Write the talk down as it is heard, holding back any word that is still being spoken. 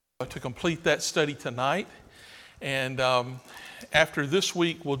to complete that study tonight. And after this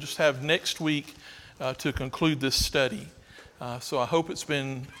week, we'll just have next week to conclude this study. So I hope it's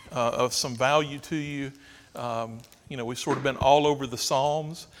been of some value to you. We've sort of been all over the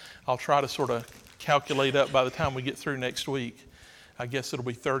Psalms. I'll try to sort of calculate up by the time we get through next week. I guess it'll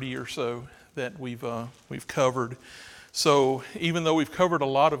be 30 or so that we've covered. So even though we've covered a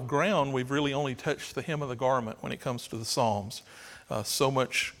lot of ground, we've really only touched the hem of the garment when it comes to the Psalms. So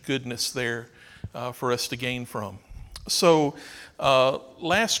much goodness there for us to gain from. So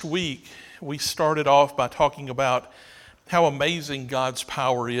last week we started off by talking about how amazing God's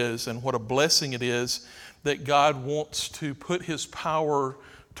power is and what a blessing it is that God wants to put His power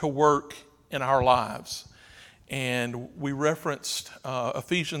to work in our lives. And we referenced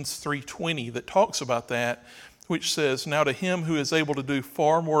Ephesians 3:20 that talks about that, which says, "Now to Him who is able to do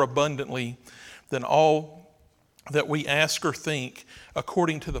far more abundantly than all that we ask or think,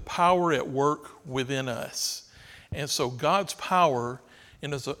 according to the power at work within us." And so God's power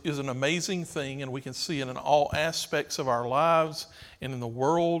is an amazing thing, and we can see it in all aspects of our lives and in the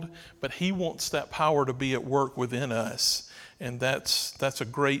world, but He wants that power to be at work within us. And that's a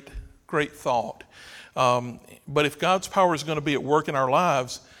great thought. But if God's power is going to be at work in our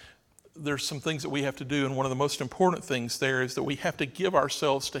lives, there's some things that we have to do, and one of the most important things there is that we have to give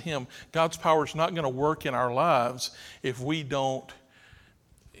ourselves to Him. God's power is not going to work in our lives if we don't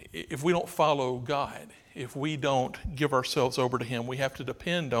follow God, if we don't give ourselves over to Him. We have to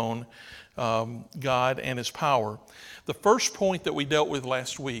depend on God and His power. The first point that we dealt with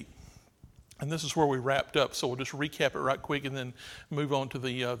last week, and this is where we wrapped up, so we'll just recap it right quick and then move on to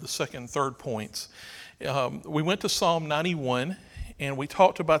the second and third points. We went to Psalm 91, and we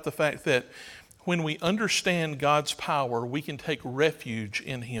talked about the fact that when we understand God's power, we can take refuge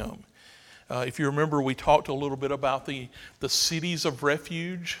in Him. If you remember, we talked a little bit about the cities of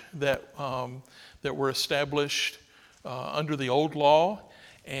refuge that were established under the old law.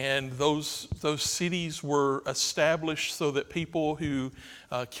 And those cities were established so that people who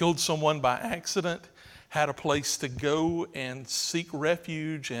killed someone by accident had a place to go and seek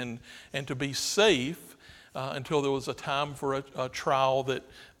refuge and to be safe until there was a time for a trial that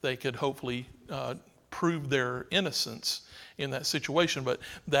they could hopefully prove their innocence in that situation. But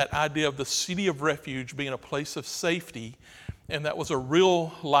that idea of the city of refuge being a place of safety, and that was a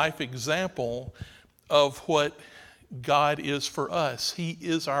real life example of what God is for us. He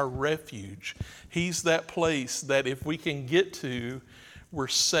is our refuge. He's that place that if we can get to, we're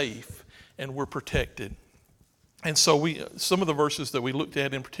safe and we're protected. And so some of the verses that we looked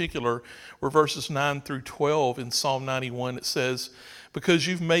at in particular were verses 9 through 12 in Psalm 91. It says, "Because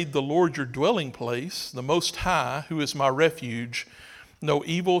you've made the Lord your dwelling place, the Most High, who is my refuge, no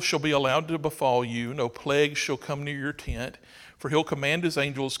evil shall be allowed to befall you, no plague shall come near your tent, for He'll command His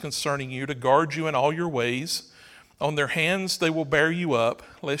angels concerning you to guard you in all your ways. On their hands they will bear you up,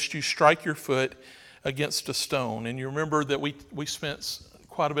 lest you strike your foot against a stone." And you remember that we spent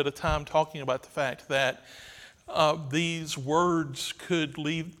quite a bit of time talking about the fact that these words could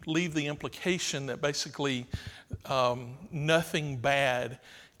leave the implication that basically nothing bad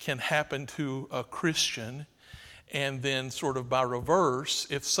can happen to a Christian. And then sort of by reverse,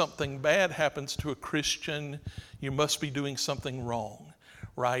 if something bad happens to a Christian, you must be doing something wrong,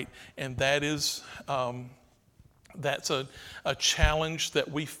 right? And that's a challenge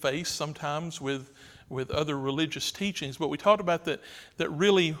that we face sometimes with other religious teachings. But we talked about that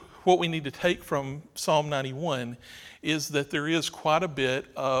really what we need to take from Psalm 91 is that there is quite a bit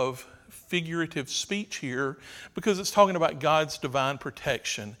of figurative speech here, because it's talking about God's divine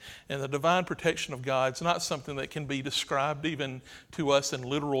protection. And the divine protection of God's not something that can be described even to us in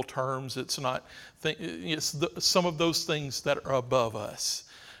literal terms. It's some of those things that are above us,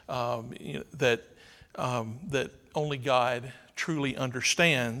 that only God truly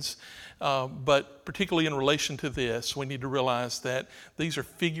understands. But particularly in relation to this, we need to realize that these are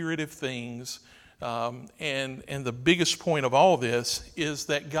figurative things. And the biggest point of all this is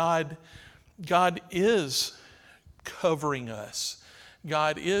that God is covering us.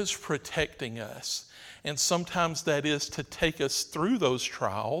 God is protecting us. And sometimes that is to take us through those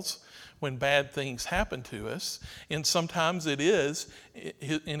trials when bad things happen to us. And sometimes it is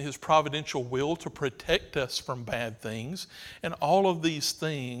in His providential will to protect us from bad things. And all of these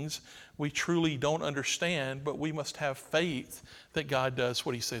things we truly don't understand, but we must have faith that God does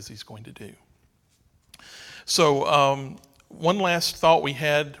what He says He's going to do. So one last thought we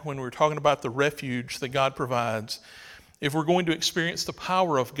had when we were talking about the refuge that God provides If we're going to experience the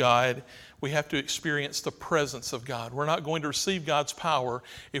power of God, we have to experience the presence of God. We're not going to receive God's power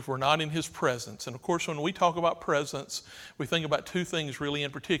if we're not in His presence. And of course, when we talk about presence, we think about two things really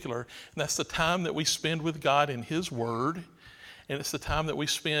in particular. And that's the time that we spend with God in His Word, and it's the time that we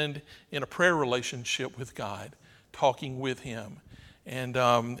spend in a prayer relationship with God, talking with Him.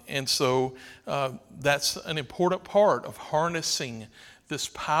 And so that's an important part of harnessing this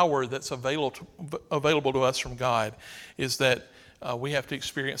power that's available to us from God, is that we have to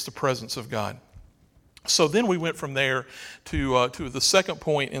experience the presence of God. So then we went from there to the second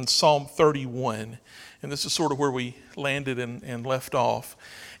point in Psalm 31, and this is sort of where we landed and left off.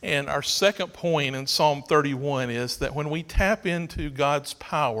 And our second point in Psalm 31 is that when we tap into God's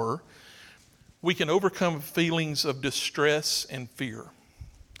power, we can overcome feelings of distress and fear.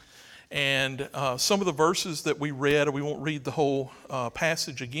 And some of the verses that we read, we won't read the whole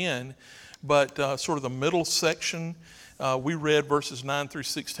passage again, but sort of the middle section, we read verses 9 through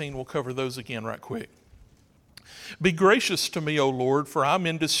 16. We'll cover those again right quick. Be gracious to me, O Lord, for I'm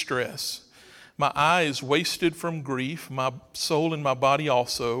in distress. My eye is wasted from grief, my soul and my body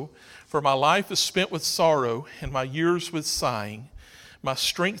also. For my life is spent with sorrow, and my years with sighing. My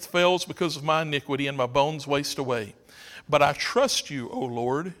strength fails because of my iniquity, and my bones waste away. But I trust you, O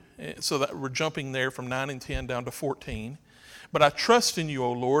Lord. So that we're jumping there from 9 and 10 down to 14. But I trust in you,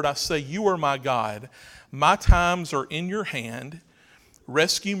 O Lord. I say, you are my God. My times are in your hand.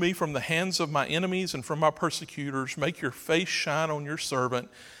 Rescue me from the hands of my enemies and from my persecutors. Make your face shine on your servant.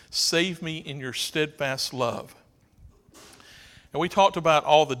 Save me in your steadfast love. And we talked about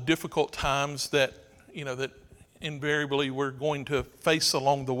all the difficult times that invariably we're going to face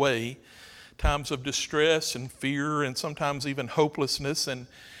along the way. Times of distress and fear and sometimes even hopelessness.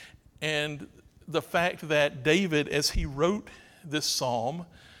 And the fact that David, as he wrote this psalm,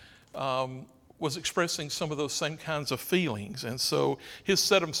 was expressing some of those same kinds of feelings. And so his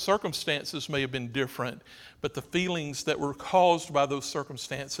set of circumstances may have been different, but the feelings that were caused by those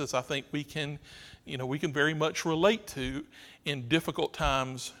circumstances, I think we can very much relate to in difficult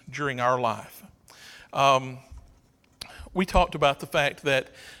times during our life. We talked about the fact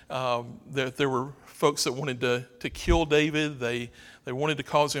that there were folks that wanted to kill David. They wanted to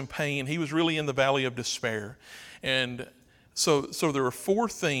cause him pain. He was really in the valley of despair. And so there were four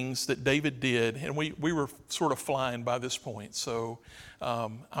things that David did, and we were sort of flying by this point. So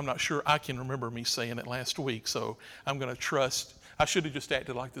I'm not sure I can remember me saying it last week, so I'm going to trust. I should have just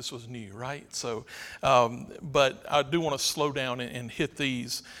acted like this was new, right? So, but I do want to slow down and hit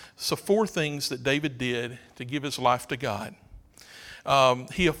these. So 4 things that David did to give his life to God.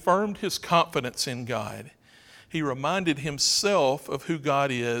 He affirmed his confidence in God. He reminded himself of who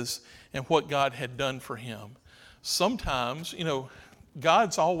God is and what God had done for him. Sometimes,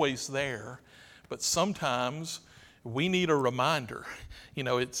 God's always there, but sometimes we need a reminder.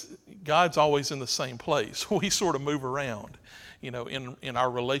 God's always in the same place. We sort of move around, in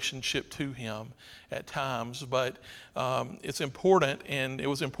our relationship to him at times. But it's important, and it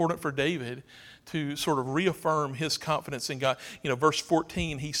was important for David to sort of reaffirm his confidence in God. Verse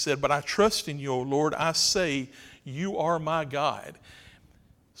 14, he said, but I trust in you, O Lord. I say, you are my God.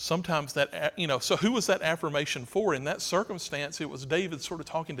 Sometimes that, so who was that affirmation for? In that circumstance, it was David sort of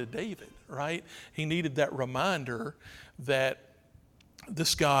talking to David, right? He needed that reminder that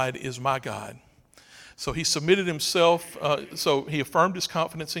this God is my God. So he submitted himself, so he affirmed his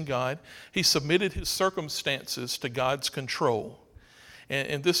confidence in God. He submitted his circumstances to God's control.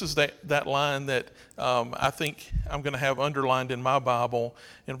 And this is that line that I think I'm going to have underlined in my Bible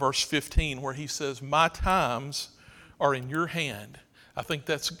in verse 15, where he says, my times are in your hand. I think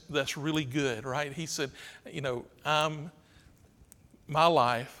that's really good, right? He said, my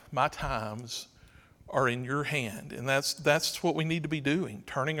life, my times are in your hand. And that's what we need to be doing,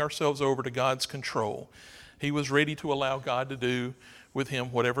 turning ourselves over to God's control. He was ready to allow God to do with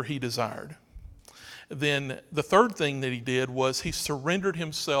him whatever he desired. Then the third thing that he did was he surrendered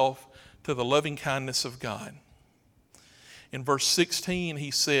himself to the loving kindness of God. In verse 16,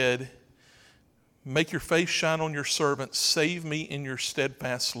 he said, make your face shine on your servant, save me in your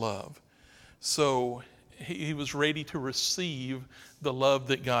steadfast love. So he was ready to receive the love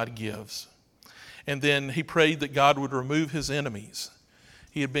that God gives. And then he prayed that God would remove his enemies.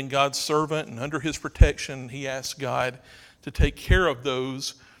 He had been God's servant, and under his protection, he asked God to take care of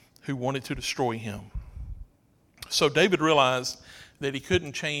those who wanted to destroy him. So David realized that he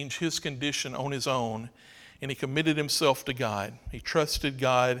couldn't change his condition on his own, and he committed himself to God. He trusted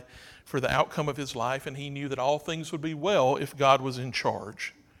God for the outcome of his life, and he knew that all things would be well if God was in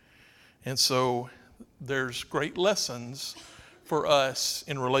charge. And so there's great lessons for us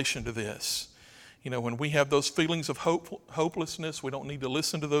in relation to this. When we have those feelings of hopelessness, we don't need to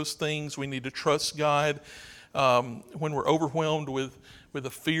listen to those things. We need to trust God. When we're overwhelmed with the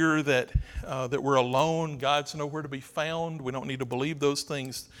fear that we're alone, God's nowhere to be found, we don't need to believe those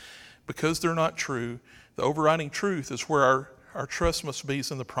things because they're not true. The overriding truth is where our trust must be,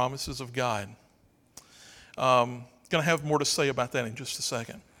 is in the promises of God. Going to have more to say about that in just a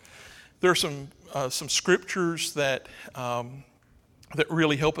second. There are some scriptures that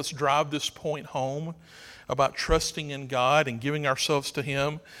really help us drive this point home about trusting in God and giving ourselves to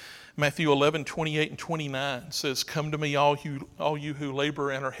Him. Matthew 11:28 and 29 says, "Come to me, all you who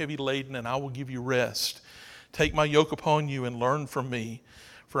labor and are heavy laden, and I will give you rest. Take my yoke upon you and learn from me,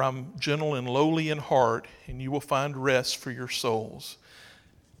 for I'm gentle and lowly in heart, and you will find rest for your souls."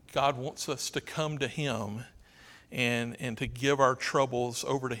 God wants us to come to Him and to give our troubles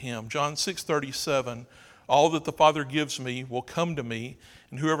over to Him. John 6:37, "All that the Father gives me will come to me,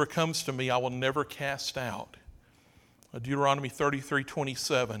 and whoever comes to me I will never cast out." Deuteronomy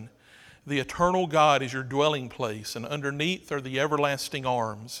 33:27, "The eternal God is your dwelling place, and underneath are the everlasting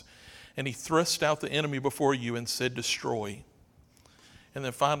arms. And He thrust out the enemy before you and said, 'Destroy.'" And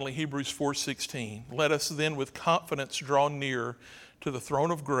then finally, Hebrews 4:16, "Let us then with confidence draw near to the throne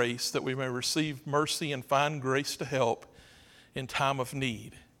of grace, that we may receive mercy and find grace to help in time of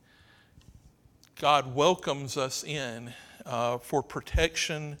need." God welcomes us in for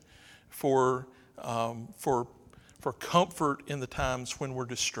protection, for comfort in the times when we're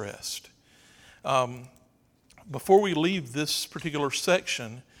distressed. Before we leave this particular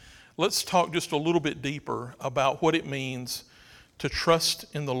section, let's talk just a little bit deeper about what it means to trust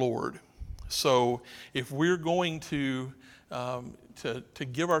in the Lord. So if we're going to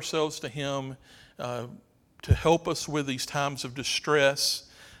give ourselves to Him to help us with these times of distress,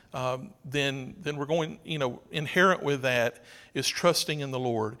 then we're going, inherent with that is trusting in the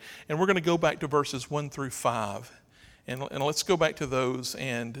Lord. And we're going to go back to verses 1 through 5. And let's go back to those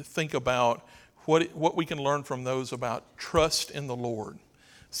and think about what we can learn from those about trust in the Lord.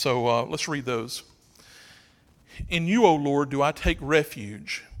 So let's read those. "In you, O Lord, do I take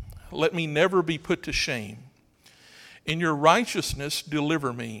refuge. Let me never be put to shame. In your righteousness,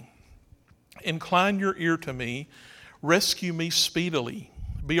 deliver me. Incline your ear to me. Rescue me speedily.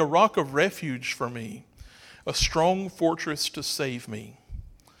 Be a rock of refuge for me, a strong fortress to save me.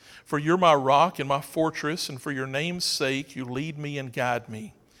 For you're my rock and my fortress, and for your name's sake you lead me and guide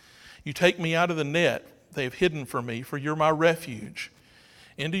me. You take me out of the net they have hidden for me, for you're my refuge.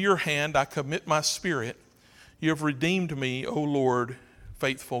 Into your hand I commit my spirit. You have redeemed me, O Lord,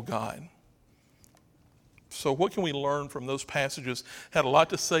 faithful God." So what can we learn from those passages? Had a lot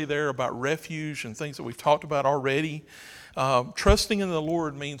to say there about refuge and things that we've talked about already. Trusting in the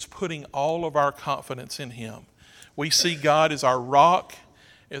Lord means putting all of our confidence in Him. We see God as our rock,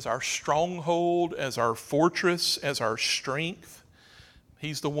 as our stronghold, as our fortress, as our strength.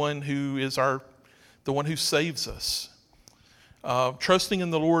 He's the one who is the one who saves us. Trusting in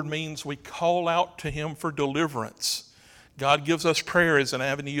the Lord means we call out to Him for deliverance. God gives us prayer as an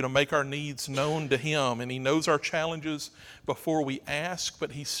avenue to make our needs known to Him, and He knows our challenges before we ask,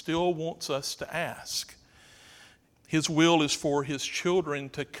 but He still wants us to ask. His will is for His children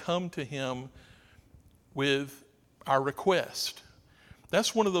to come to Him with our request.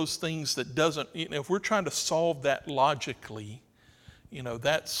 That's one of those things that doesn't, if we're trying to solve that logically,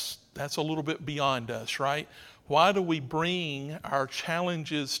 that's a little bit beyond us, right? Why do we bring our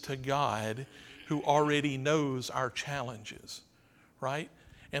challenges to God who already knows our challenges, right?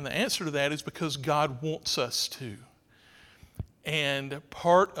 And the answer to that is because God wants us to. And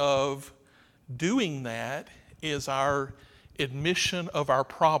part of doing that is our admission of our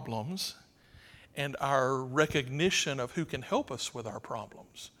problems and our recognition of who can help us with our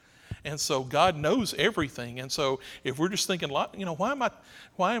problems. And so God knows everything. And so if we're just thinking, why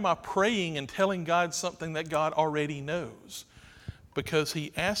am I praying and telling God something that God already knows? Because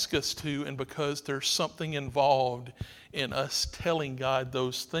He asks us to, and because there's something involved in us telling God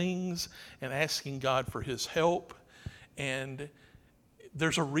those things and asking God for His help. And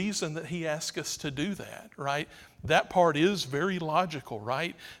there's a reason that He asks us to do that, right? That part is very logical,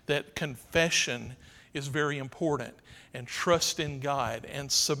 right? That confession is very important, and trust in God and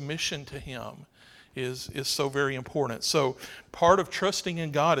submission to Him is so very important. So part of trusting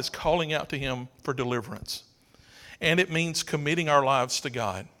in God is calling out to Him for deliverance. And it means committing our lives to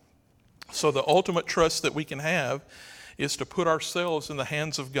God. So the ultimate trust that we can have is to put ourselves in the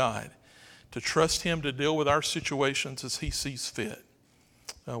hands of God, to trust Him to deal with our situations as He sees fit.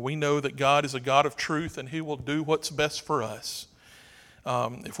 We know that God is a God of truth, and He will do what's best for us.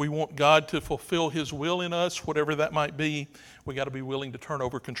 If we want God to fulfill His will in us, whatever that might be, we got to be willing to turn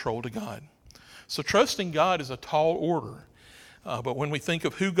over control to God. So trusting God is a tall order. But when we think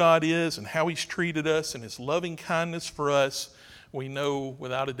of who God is and how He's treated us and His loving kindness for us, we know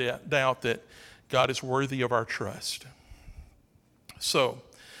without a doubt that God is worthy of our trust. So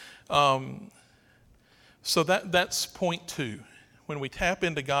that's point 2. When we tap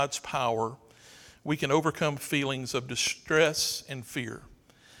into God's power, we can overcome feelings of distress and fear.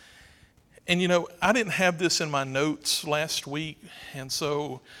 And I didn't have this in my notes last week, and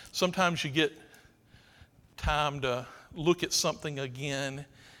so sometimes you get time to look at something again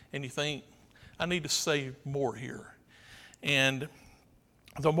and you think, I need to say more here. And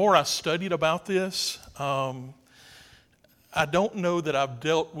the more I studied about this, I don't know that I've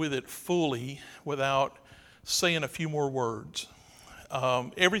dealt with it fully without saying a few more words.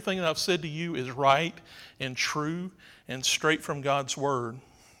 Everything that I've said to you is right and true and straight from God's Word.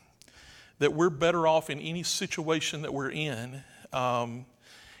 That we're better off in any situation that we're in,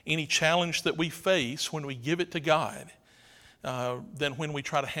 any challenge that we face when we give it to God, than when we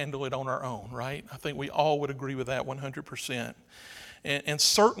try to handle it on our own, right? I think we all would agree with that 100%. And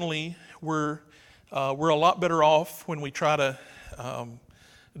certainly we're a lot better off when we try to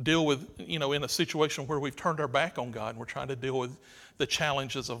deal with, in a situation where we've turned our back on God and we're trying to deal with the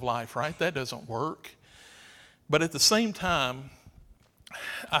challenges of life, right? That doesn't work. But at the same time,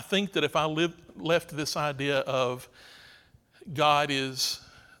 I think that if I left this idea of God is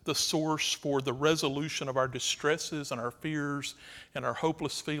the source for the resolution of our distresses and our fears and our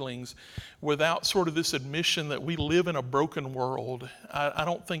hopeless feelings, without sort of this admission that we live in a broken world, I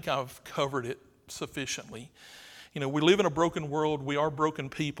don't think I've covered it sufficiently. We live in a broken world. We are broken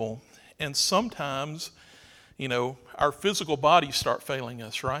people. And sometimes, our physical bodies start failing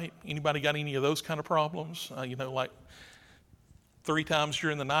us, right? Anybody got any of those kind of problems? Like 3 times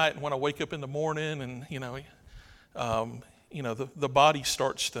during the night, and when I wake up in the morning, and the body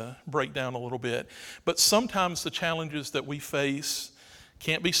starts to break down a little bit. But sometimes the challenges that we face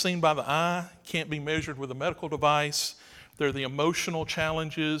can't be seen by the eye, can't be measured with a medical device. They're the emotional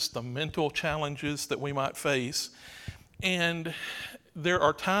challenges, the mental challenges that we might face. And there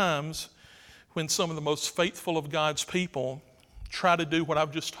are times when some of the most faithful of God's people try to do what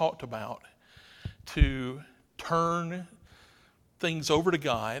I've just talked about, to turn things over to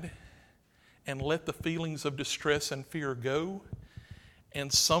God and let the feelings of distress and fear go.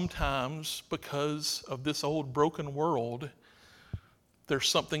 And sometimes, because of this old broken world, there's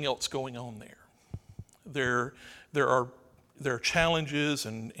something else going on there. There are challenges,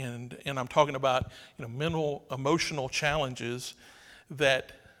 and I'm talking about mental, emotional challenges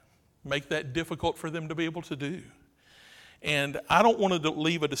that make that difficult for them to be able to do. And I don't want to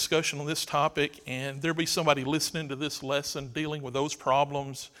leave a discussion on this topic and there be somebody listening to this lesson dealing with those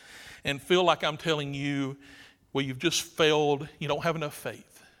problems and feel like I'm telling you, well, you've just failed, you don't have enough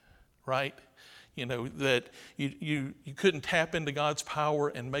faith, right? That you couldn't tap into God's power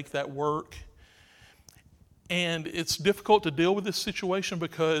and make that work. And it's difficult to deal with this situation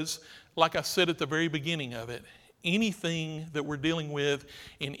because, like I said at the very beginning of it, anything that we're dealing with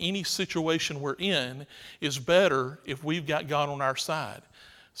in any situation we're in is better if we've got God on our side.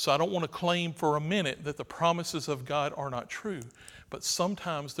 So I don't want to claim for a minute that the promises of God are not true, but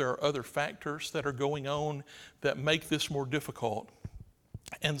sometimes there are other factors that are going on that make this more difficult.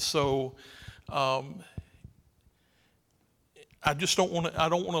 And so I don't want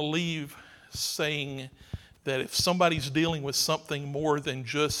to leave saying that if somebody's dealing with something more than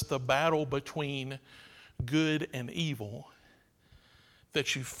just the battle between good and evil,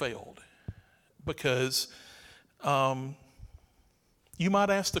 that you failed. Because you might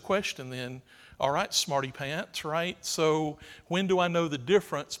ask the question then, all right, smarty pants, right? So when do I know the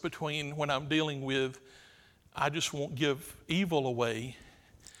difference between when I'm dealing with, I just won't give evil away,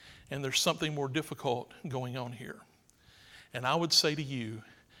 and there's something more difficult going on here? And I would say to you,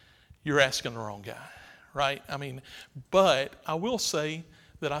 you're asking the wrong guy, right? But I will say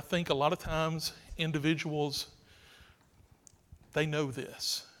that I think a lot of times individuals, they know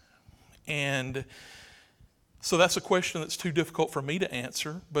this. And so that's a question that's too difficult for me to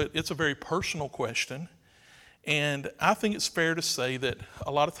answer, but it's a very personal question. And I think it's fair to say that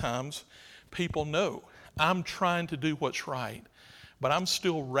a lot of times people know I'm trying to do what's right, but I'm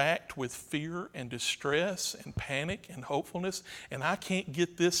still racked with fear and distress and panic and hopefulness, and I can't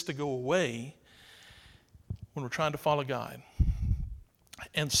get this to go away when we're trying to follow God.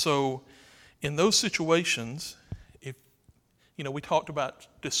 And so in those situations, if we talked about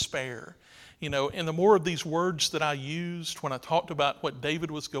despair, and the more of these words that I used when I talked about what David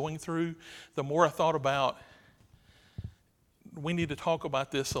was going through, the more I thought about, we need to talk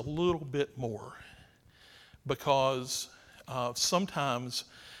about this a little bit more, because sometimes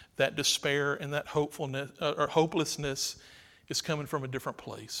that despair and that hopefulness or hopelessness is coming from a different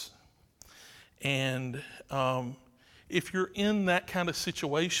place. And if you're in that kind of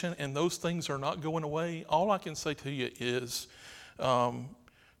situation and those things are not going away, all I can say to you is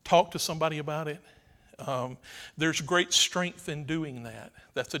talk to somebody about it. There's great strength in doing that.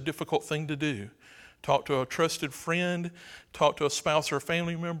 That's a difficult thing to do. Talk to a trusted friend, talk to a spouse or a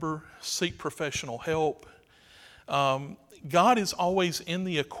family member, seek professional help. God is always in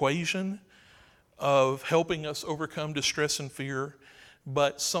the equation of helping us overcome distress and fear,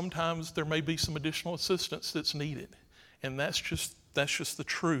 but sometimes there may be some additional assistance that's needed. And that's just the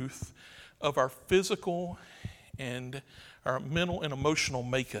truth of our physical and our mental and emotional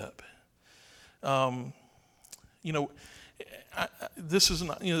makeup. This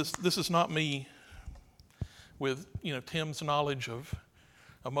is not me with Tim's knowledge of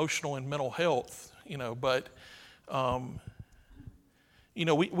emotional and mental health, but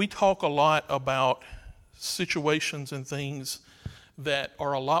we talk a lot about situations and things that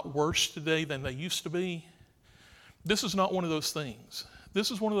are a lot worse today than they used to be. This is not one of those things.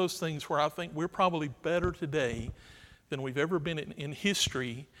 This is one of those things where I think we're probably better today than we've ever been in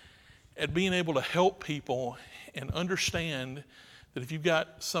history at being able to help people and understand that if you've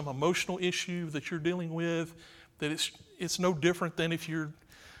got some emotional issue that you're dealing with, that it's no different than if you're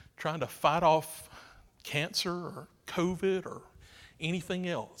trying to fight off cancer or COVID or anything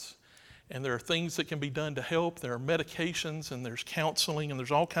else. And there are things that can be done to help. There are medications and there's counseling and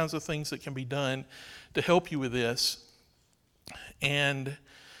there's all kinds of things that can be done to help you with this. And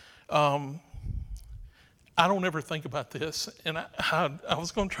I don't ever think about this. And I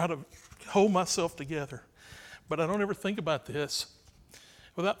was going to try to hold myself together. But I don't ever think about this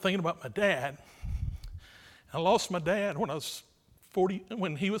without thinking about my dad. I lost my dad when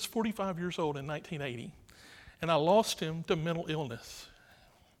he was 45 years old in 1980. And I lost him to mental illness.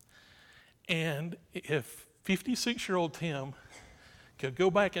 And if 56-year-old Tim could go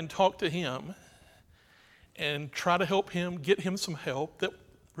back and talk to him and try to help him, get him some help that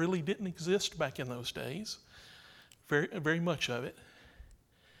really didn't exist back in those days, very, very much of it,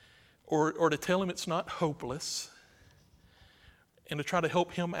 or to tell him it's not hopeless, and to try to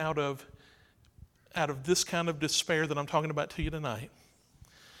help him out of this kind of despair that I'm talking about to you tonight,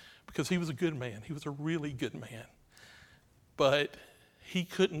 because he was a good man. He was a really good man. But he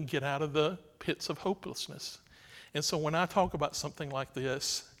couldn't get out of the pits of hopelessness. And so when I talk about something like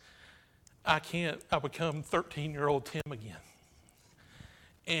this, I become 13-year-old Tim again.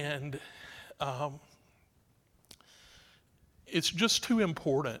 And it's just too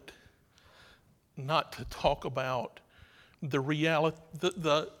important not to talk about the reality,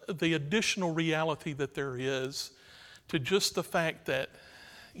 the additional reality that there is to just the fact that,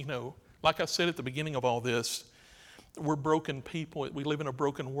 like I said at the beginning of all this, we're broken people. We live in a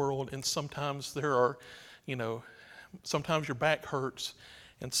broken world, and sometimes there are, sometimes your back hurts,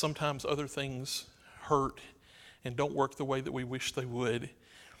 and sometimes other things hurt and don't work the way that we wish they would.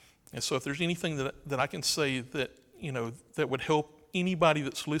 And so if there's anything that I can say that, that would help anybody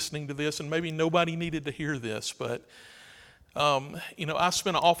that's listening to this, and maybe nobody needed to hear this, but, I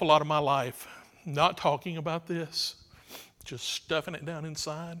spent an awful lot of my life not talking about this, just stuffing it down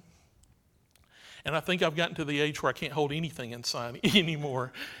inside. And I think I've gotten to the age where I can't hold anything inside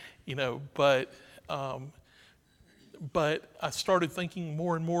anymore, but I started thinking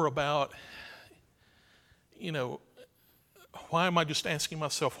more and more about, why am I just asking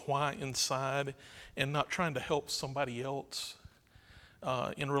myself why inside and not trying to help somebody else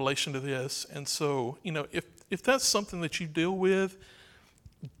in relation to this? And so, if that's something that you deal with,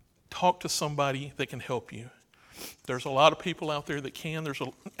 talk to somebody that can help you. There's a lot of people out there that can.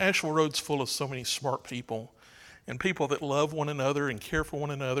 Asheville Road's full of so many smart people and people that love one another and care for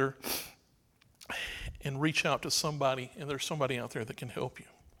one another and reach out to somebody, and there's somebody out there that can help you.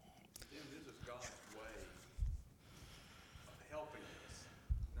 This is God's way of helping us.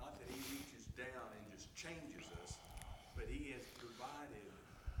 Not that He reaches down and just changes us, but He has provided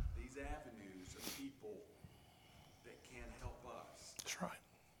these avenues of people that can help us. That's right.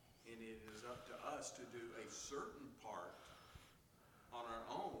 And it is up to us to do a certain part on our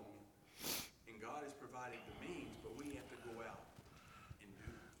own, and God has provided the means, but we have to go out and do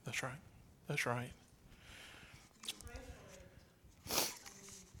it. That's right. That's right.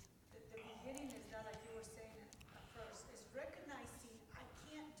 The beginning is that, like you were saying at first, is recognizing I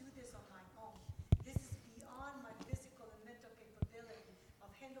can't do this on my own. This is beyond my physical and mental capability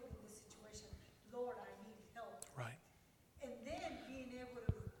of handling this situation. Lord, I need help. Right. And then being able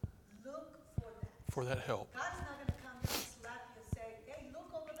to look for that. For that help. God's not going to come down and slap you and say, hey,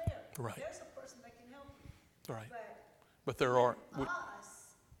 look over there. Right. There's a person that can help you. Right. But there are.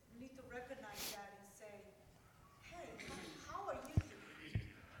 us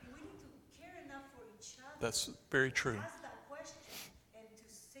That's very true. Ask that question and to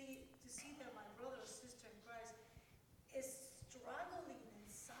see that my brother or sister in Christ is struggling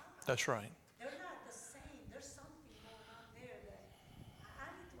inside. That's right. They're not the same. There's something going on there that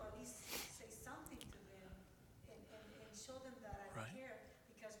I need to at least say something to them and show them that I Right. care,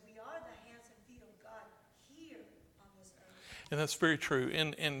 because we are the hands and feet of God here on this earth. And that's very true.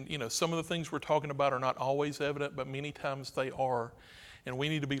 And some of the things we're talking about are not always evident, but many times they are. And we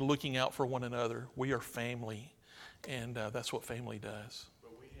need to be looking out for one another. We are family, and that's what family does.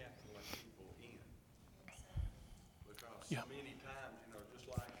 But we have to let people in. Because Yeah. many times, just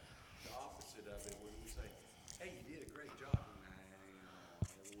like the opposite of it, when we say, hey, you did a great job,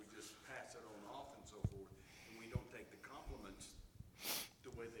 and we just pass it on off and so forth, and we don't take the compliments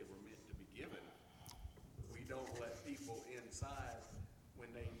the way they were meant to be given. We don't let people inside when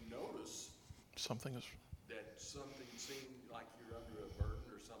they notice Something is that something seemed like you're under a burden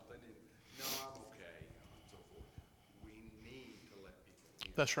or something, and no, I'm okay, and so forth. We need to let people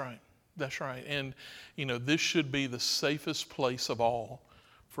in. That's right. That's right. And, this should be the safest place of all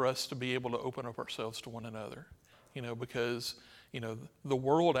for us to be able to open up ourselves to one another. Because, the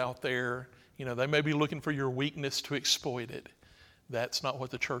world out there, they may be looking for your weakness to exploit it. That's not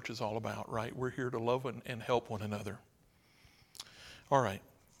what the church is all about, right? We're here to love and help one another. All right.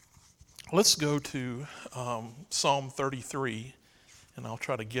 Let's go to Psalm 33, and I'll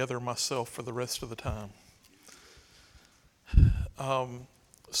try to gather myself for the rest of the time.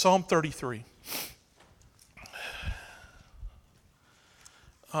 Psalm 33.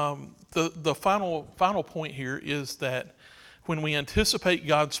 The final point here is that when we anticipate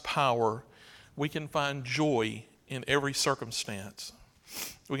God's power, we can find joy in every circumstance.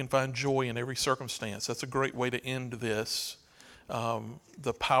 We can find joy in every circumstance. That's a great way to end this.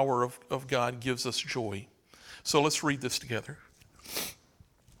 The power of God gives us joy. So let's read this together.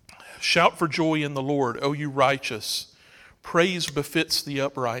 Shout for joy in the Lord, O you righteous. Praise befits the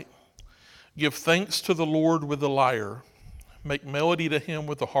upright. Give thanks to the Lord with the lyre. Make melody to him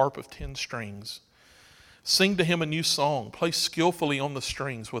with the harp of 10 strings. Sing to him a new song. Play skillfully on the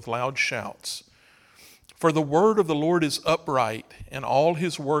strings with loud shouts. For the word of the Lord is upright, and all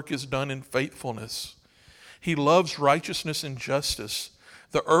his work is done in faithfulness. He loves righteousness and justice.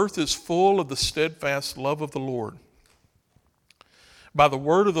 The earth is full of the steadfast love of the Lord. By the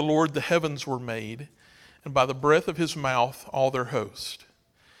word of the Lord the heavens were made, and by the breath of his mouth all their host.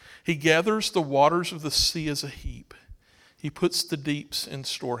 He gathers the waters of the sea as a heap. He puts the deeps in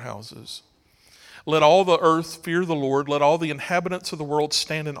storehouses. Let all the earth fear the Lord. Let all the inhabitants of the world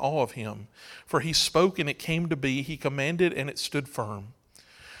stand in awe of him. For he spoke and it came to be. He commanded and it stood firm.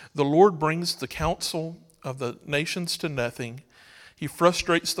 The Lord brings the counsel of the nations to nothing. He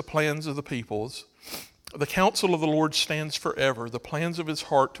frustrates the plans of the peoples. The counsel of the Lord stands forever, the plans of his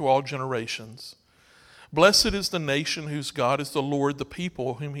heart to all generations. Blessed is the nation whose God is the Lord, the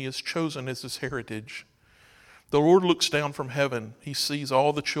people whom he has chosen as his heritage. The Lord looks down from heaven. He sees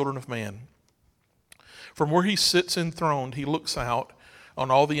all the children of man. From where he sits enthroned, he looks out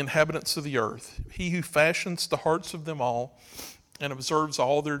on all the inhabitants of the earth. He who fashions the hearts of them all and observes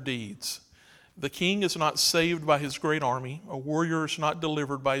all their deeds. The king is not saved by his great army. A warrior is not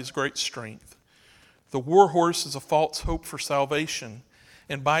delivered by his great strength. The war horse is a false hope for salvation,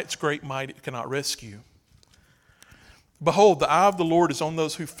 and by its great might it cannot rescue. Behold, the eye of the Lord is on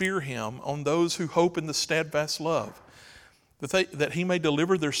those who fear him, on those who hope in the steadfast love, that he may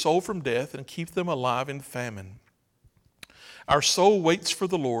deliver their soul from death and keep them alive in famine. Our soul waits for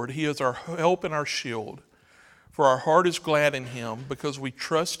the Lord. He is our help and our shield. For our heart is glad in him, because we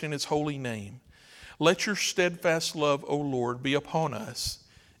trust in his holy name. Let your steadfast love, O Lord, be upon us,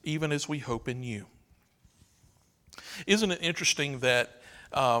 even as we hope in you. Isn't it interesting that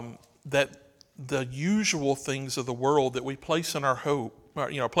the usual things of the world that we place in our hope,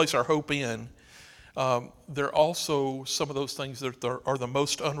 place our hope in, they're also some of those things that are the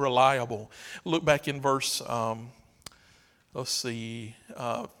most unreliable. Look back in verse,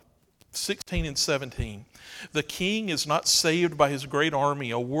 16 and 17. The king is not saved by his great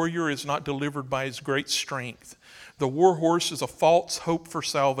army. A warrior is not delivered by his great strength. The war horse is a false hope for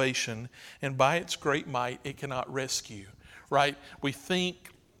salvation, and by its great might it cannot rescue. Right? We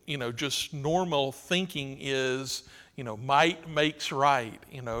think, just normal thinking is, might makes right.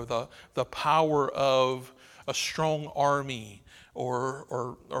 The power of a strong army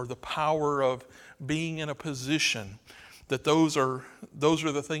or the power of being in a position. That those are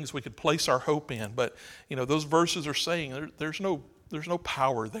the things we could place our hope in. But those verses are saying there's no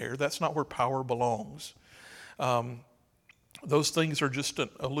power there. That's not where power belongs. Those things are just an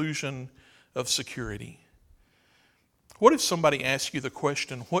illusion of security. What if somebody asked you the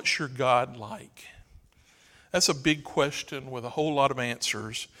question, what's your God like? That's a big question with a whole lot of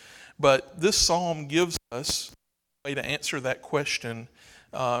answers. But this psalm gives us a way to answer that question,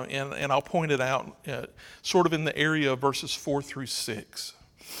 and I'll point it out sort of in the area of verses 4 through 6.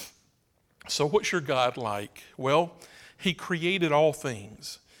 So what's your God like? Well, he created all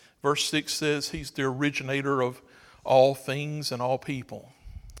things. Verse 6 says he's the originator of all things and all people.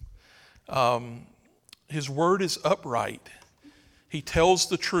 His word is upright. He tells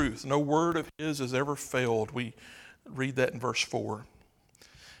the truth. No word of his has ever failed. We read that in verse 4.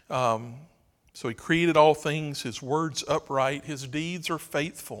 So he created all things. His word's upright. His deeds are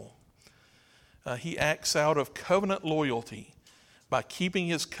faithful. He acts out of covenant loyalty by keeping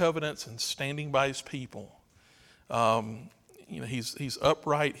his covenants and standing by his people. He's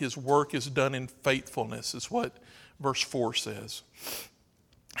upright. His work is done in faithfulness, is what verse 4 says.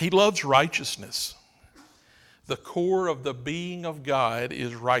 He loves righteousness. The core of the being of God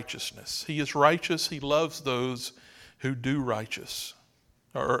is righteousness. He is righteous. He loves those who do righteous,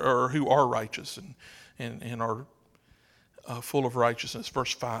 or who are righteous and are full of righteousness.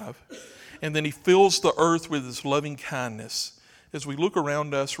 Verse 5. And then he fills the earth with his loving kindness. As we look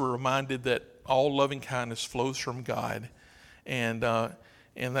around us, we're reminded that all loving kindness flows from God. And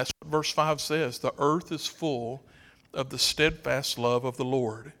that's what verse 5 says. The earth is full of the steadfast love of the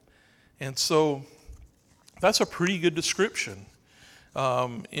Lord. And so that's a pretty good description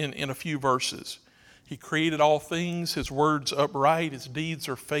in a few verses. He created all things. His word's upright. His deeds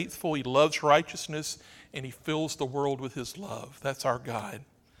are faithful. He loves righteousness, and he fills the world with his love. That's our God.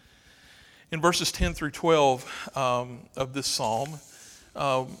 In verses 10 through 12 of this psalm,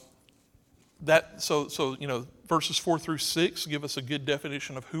 verses 4 through 6 give us a good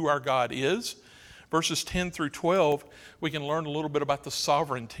definition of who our God is. Verses 10 through 12, we can learn a little bit about the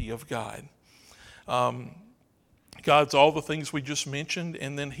sovereignty of God. God's all the things we just mentioned,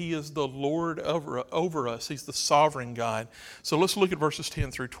 and then he is the Lord over us. He's the sovereign God. So let's look at verses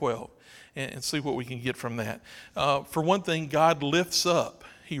 10 through 12 and see what we can get from that. For one thing, God lifts up.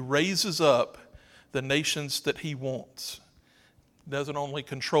 He raises up the nations that he wants. Doesn't only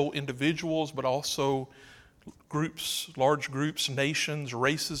control individuals, but also groups, large groups, nations,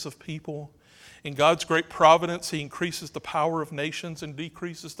 races of people. In God's great providence, he increases the power of nations and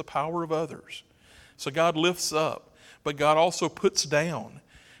decreases the power of others. So God lifts up, but God also puts down.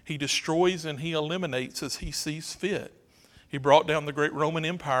 He destroys and he eliminates as he sees fit. He brought down the great Roman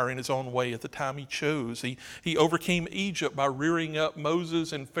Empire in his own way at the time he chose. He overcame Egypt by rearing up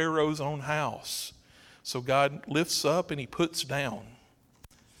Moses in Pharaoh's own house. So God lifts up and he puts down.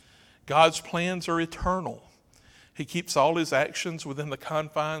 God's plans are eternal. He keeps all his actions within the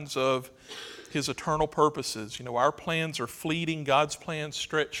confines of his eternal purposes. Our plans are fleeting. God's plans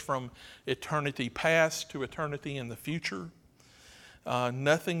stretch from eternity past to eternity in the future.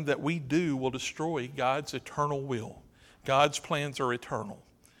 Nothing that we do will destroy God's eternal will. God's plans are eternal.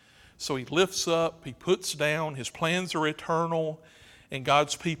 So he lifts up, he puts down, his plans are eternal, and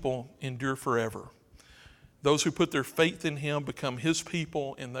God's people endure forever. Those who put their faith in him become his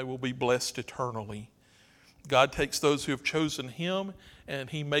people, and they will be blessed eternally. God takes those who have chosen him, and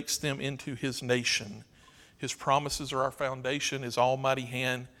he makes them into his nation. His promises are our foundation. His almighty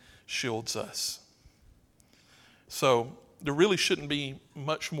hand shields us. So there really shouldn't be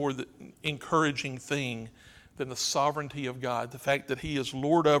much more encouraging thing than the sovereignty of God, the fact that he is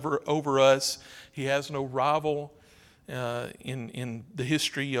Lord over us. He has no rival in the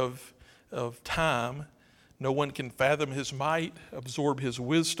history of time. No one can fathom his might, absorb his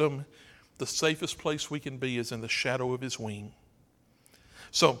wisdom. The safest place we can be is in the shadow of his wing.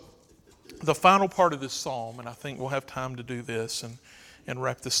 So the final part of this psalm, and I think we'll have time to do this and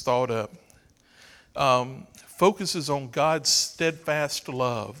wrap this thought up, focuses on God's steadfast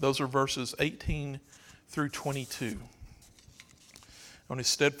love. Those are verses 18 through 22, on his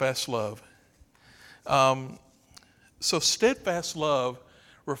steadfast love. So steadfast love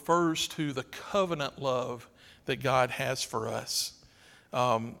refers to the covenant love that God has for us.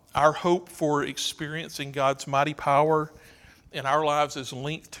 Our hope for experiencing God's mighty power in our lives is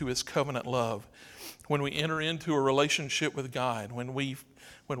linked to his covenant love. When we enter into a relationship with God, when we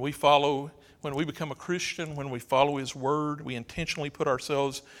become a Christian, when we follow his word, we intentionally put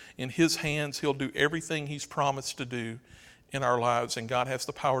ourselves in his hands. He'll do everything he's promised to do in our lives, and God has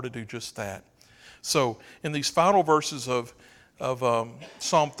the power to do just that. So in these final verses of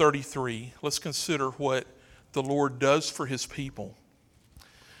Psalm 33, let's consider what the Lord does for his people.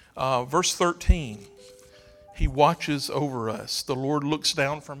 Verse 13, he watches over us. The Lord looks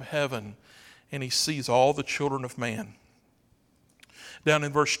down from heaven and he sees all the children of man. Down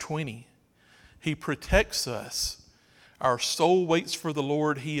in verse 20, he protects us. Our soul waits for the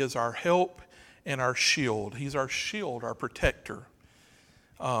Lord. He is our help and our shield. He's our shield, our protector.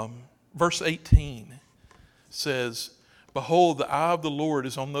 Verse 18 says, behold, the eye of the Lord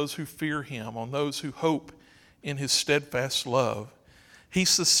is on those who fear him, on those who hope in his steadfast love. He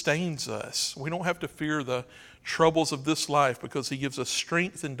sustains us. We don't have to fear the troubles of this life because he gives us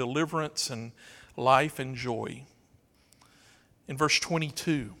strength and deliverance and life and joy. In verse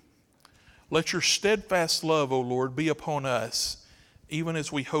 22, let your steadfast love, O Lord, be upon us, even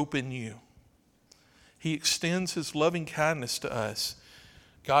as we hope in you. He extends his loving kindness to us.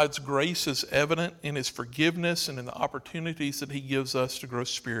 God's grace is evident in his forgiveness and in the opportunities that he gives us to grow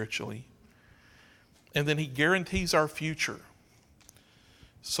spiritually. And then he guarantees our future.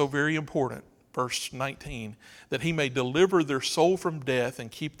 So very important, verse 19, that he may deliver their soul from death and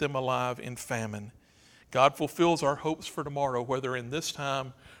keep them alive in famine. God fulfills our hopes for tomorrow, whether in this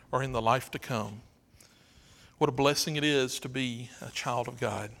time or in the life to come. What a blessing it is to be a child of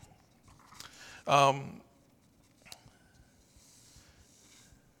God.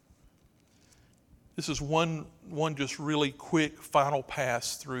 This is one just really quick final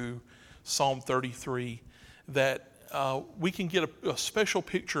pass through Psalm 33 that we can get a special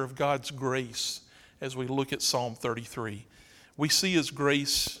picture of God's grace as we look at Psalm 33. We see his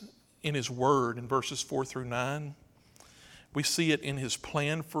grace in his word in verses 4 through 9. We see it in his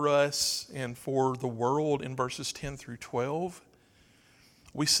plan for us and for the world in verses 10 through 12.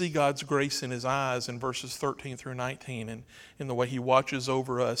 We see God's grace in his eyes in verses 13 through 19 and in the way he watches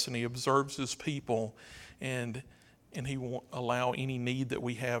over us and he observes his people and he won't allow any need that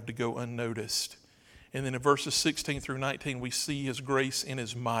we have to go unnoticed. And then in verses 16 through 19, we see his grace in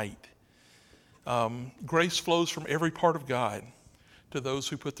his might. Grace flows from every part of God to those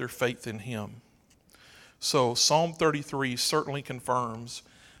who put their faith in him. So Psalm 33 certainly confirms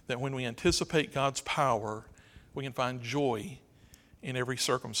that when we anticipate God's power, we can find joy in every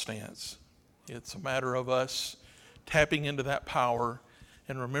circumstance. It's a matter of us tapping into that power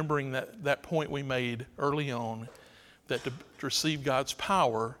and remembering that point we made early on, that to receive God's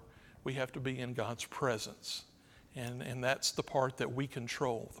power, we have to be in God's presence. And that's the part that we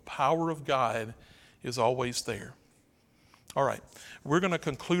control. The power of God is always there. All right, we're going to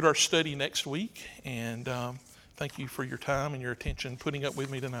conclude our study next week, and thank you for your time and your attention putting up with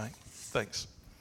me tonight. Thanks.